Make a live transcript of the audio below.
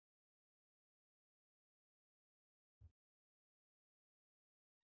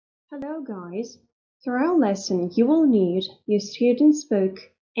Hello guys, for our lesson you will need your student's book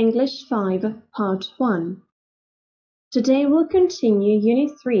English 5 Part 1. Today we'll continue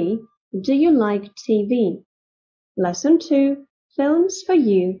Unit 3, Do You Like TV? Lesson 2, Films for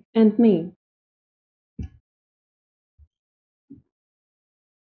You and Me.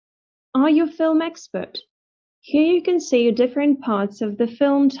 Are you a film expert? Here you can see different parts of the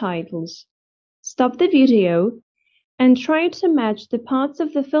film titles. Stop the video and try to match the parts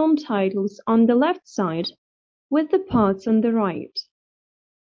of the film titles on the left side with the parts on the right.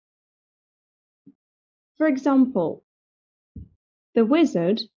 For example, The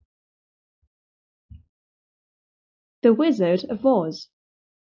Wizard of Oz.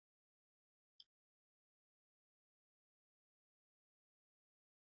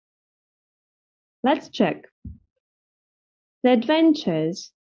 Let's check. The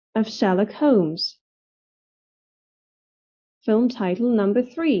Adventures of Sherlock Holmes. Film title number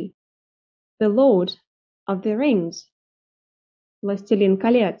 3. The Lord of the Rings. Властелин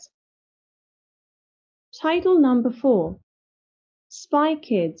колец. Title number 4. Spy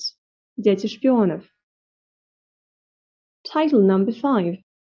Kids. Дети шпионов. Title number 5.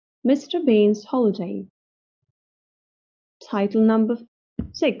 Mr. Bean's Holiday. Title number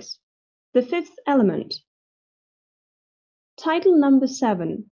 6. The Fifth Element. Title number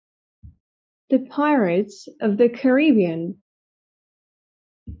 7. The Pirates of the Caribbean.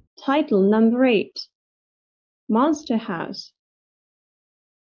 Title number 8. Monster House.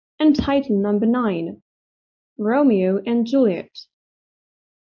 And title number 9. Romeo and Juliet.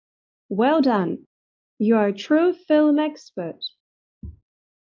 Well done! You are a true film expert.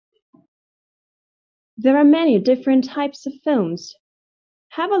 There are many different types of films.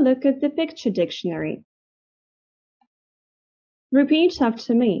 Have a look at the picture dictionary. Repeat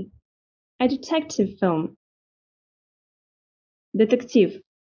after me. A detective film. Детектив.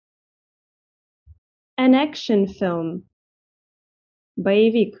 An action film.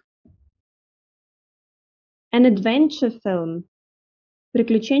 Боевик. An adventure film.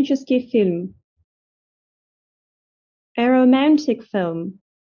 Приключенческий фильм. A romantic film.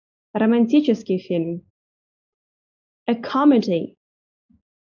 Романтический фильм. A comedy.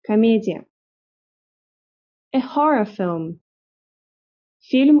 Комедия. A horror film.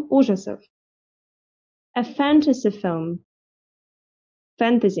 Фильм ужасов. A fantasy film.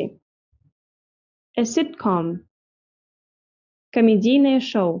 Fantasy. A sitcom. Комедийное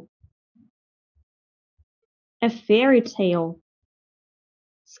шоу. A fairy tale.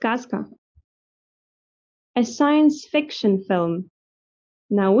 Сказка. A science fiction film.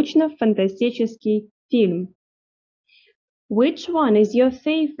 Научно-фантастический фильм. Which one is your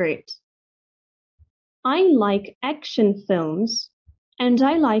favorite? I like action films and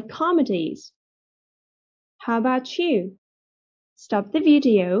I like comedies. How about you? Stop the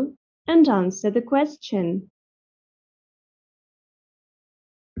video and answer the question.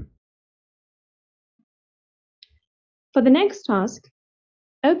 For the next task,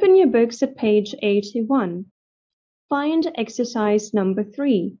 open your books at page 81. Find exercise number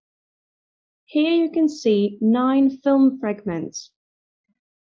 3. Here you can see 9 film fragments.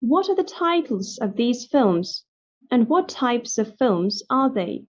 What are the titles of these films and what types of films are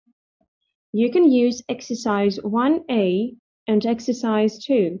they? You can use exercise 1A and exercise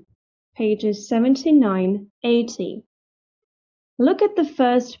 2, pages 79-80. Look at the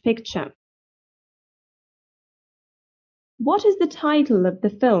first picture. What is the title of the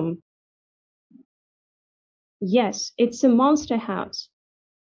film? Yes, it's a monster house.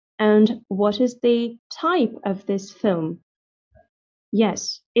 And what is the type of this film?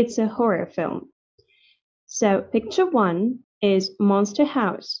 Yes, it's a horror film. So picture 1 is Monster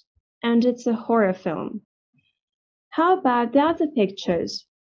House, and it's a horror film. How about the other pictures?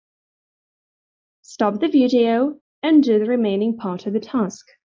 Stop the video and do the remaining part of the task.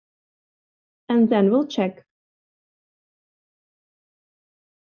 And then we'll check.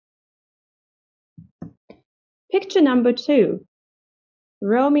 Picture number 2,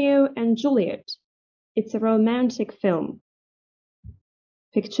 Romeo and Juliet. It's a romantic film.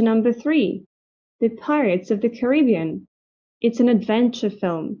 Picture number 3, The Pirates of the Caribbean. It's an adventure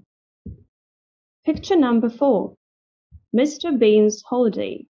film. Picture number 4, Mr. Bean's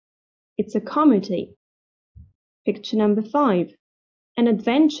Holiday. It's a comedy. Picture number 5, An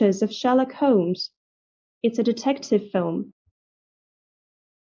Adventures of Sherlock Holmes. It's a detective film.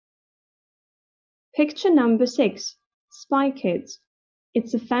 Picture number 6, Spy Kids.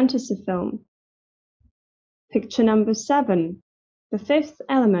 It's a fantasy film. Picture number 7, The Fifth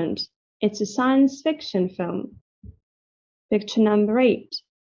Element. It's a science fiction film. Picture number 8,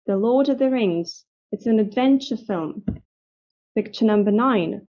 The Lord of the Rings. It's an adventure film. Picture number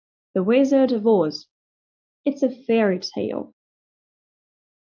 9, The Wizard of Oz. It's a fairy tale.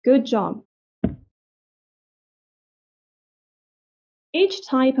 Good job. Each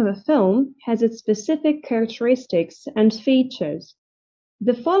type of a film has its specific characteristics and features.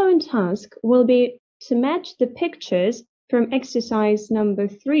 The following task will be to match the pictures from exercise number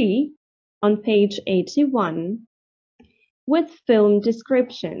 3 on page 81 with film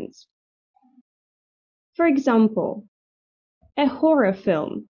descriptions. For example, a horror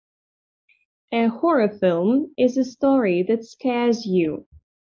film. A horror film is a story that scares you.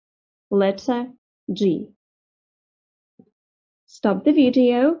 Letter G. Stop the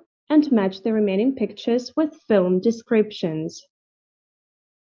video and match the remaining pictures with film descriptions.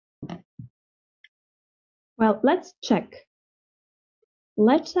 Well, let's check.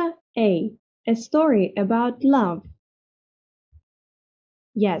 Letter A. A story about love.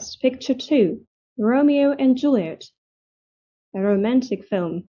 Yes, picture 2. Romeo and Juliet. A romantic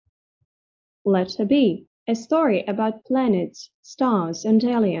film. Letter B. A story about planets, stars, and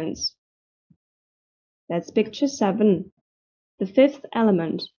aliens. That's picture 7. The Fifth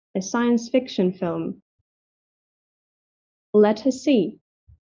Element, a science fiction film. Letter C.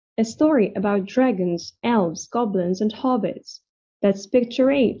 A story about dragons, elves, goblins, and hobbits. That's picture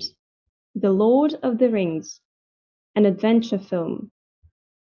 8. The Lord of the Rings, an adventure film.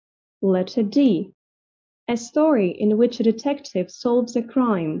 Letter D. A story in which a detective solves a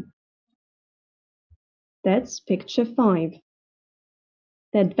crime. That's picture 5.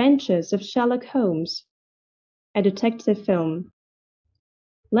 The Adventures of Sherlock Holmes, a detective film.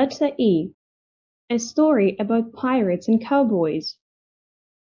 Letter E. A story about pirates and cowboys.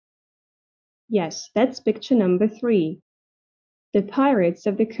 Yes, that's picture number 3. The Pirates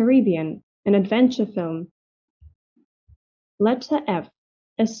of the Caribbean, an adventure film. Letter F.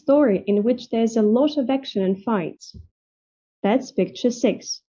 A story in which there's a lot of action and fights. That's picture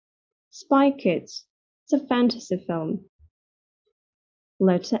 6. Spy Kids. It's a fantasy film.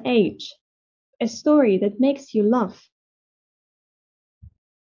 Letter H. A story that makes you laugh.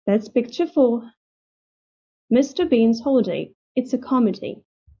 That's picture 4. Mr. Bean's Holiday. It's a comedy.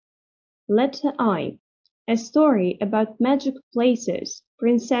 Letter I. A story about magic places,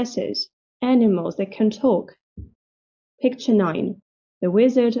 princesses, animals that can talk. Picture 9. The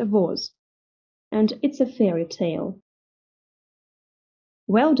Wizard of Oz. And it's a fairy tale.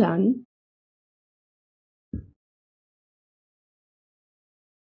 Well done.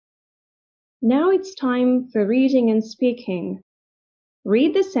 Now it's time for reading and speaking.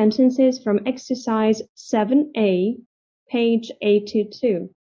 Read the sentences from exercise 7A, page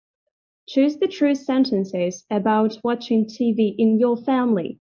 82. Choose the true sentences about watching TV in your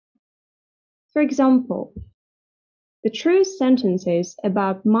family. For example, the true sentences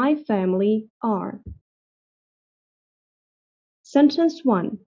about my family are: Sentence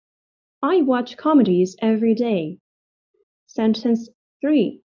 1. I watch comedies every day. Sentence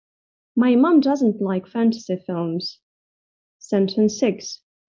 3. My mom doesn't like fantasy films. Sentence 6.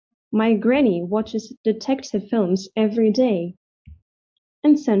 My granny watches detective films every day.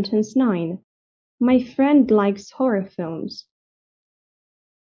 And sentence 9. My friend likes horror films.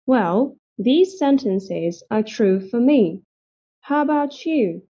 Well, these sentences are true for me. How about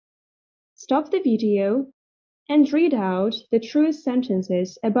you? Stop the video and read out the true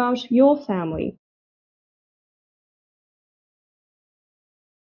sentences about your family.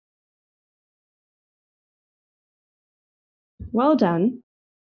 Well done.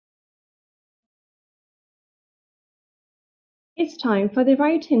 It's time for the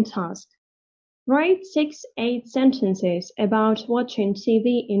writing task. Write 6-8 sentences about watching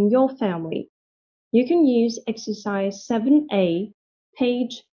TV in your family. You can use exercise 7A,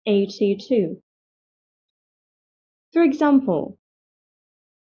 page 82. For example,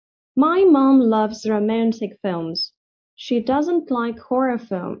 my mom loves romantic films. She doesn't like horror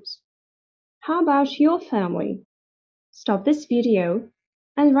films. How about your family? Stop this video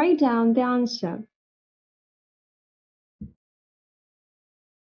and write down the answer.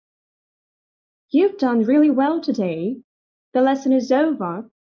 You've done really well today. The lesson is over.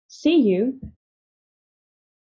 See you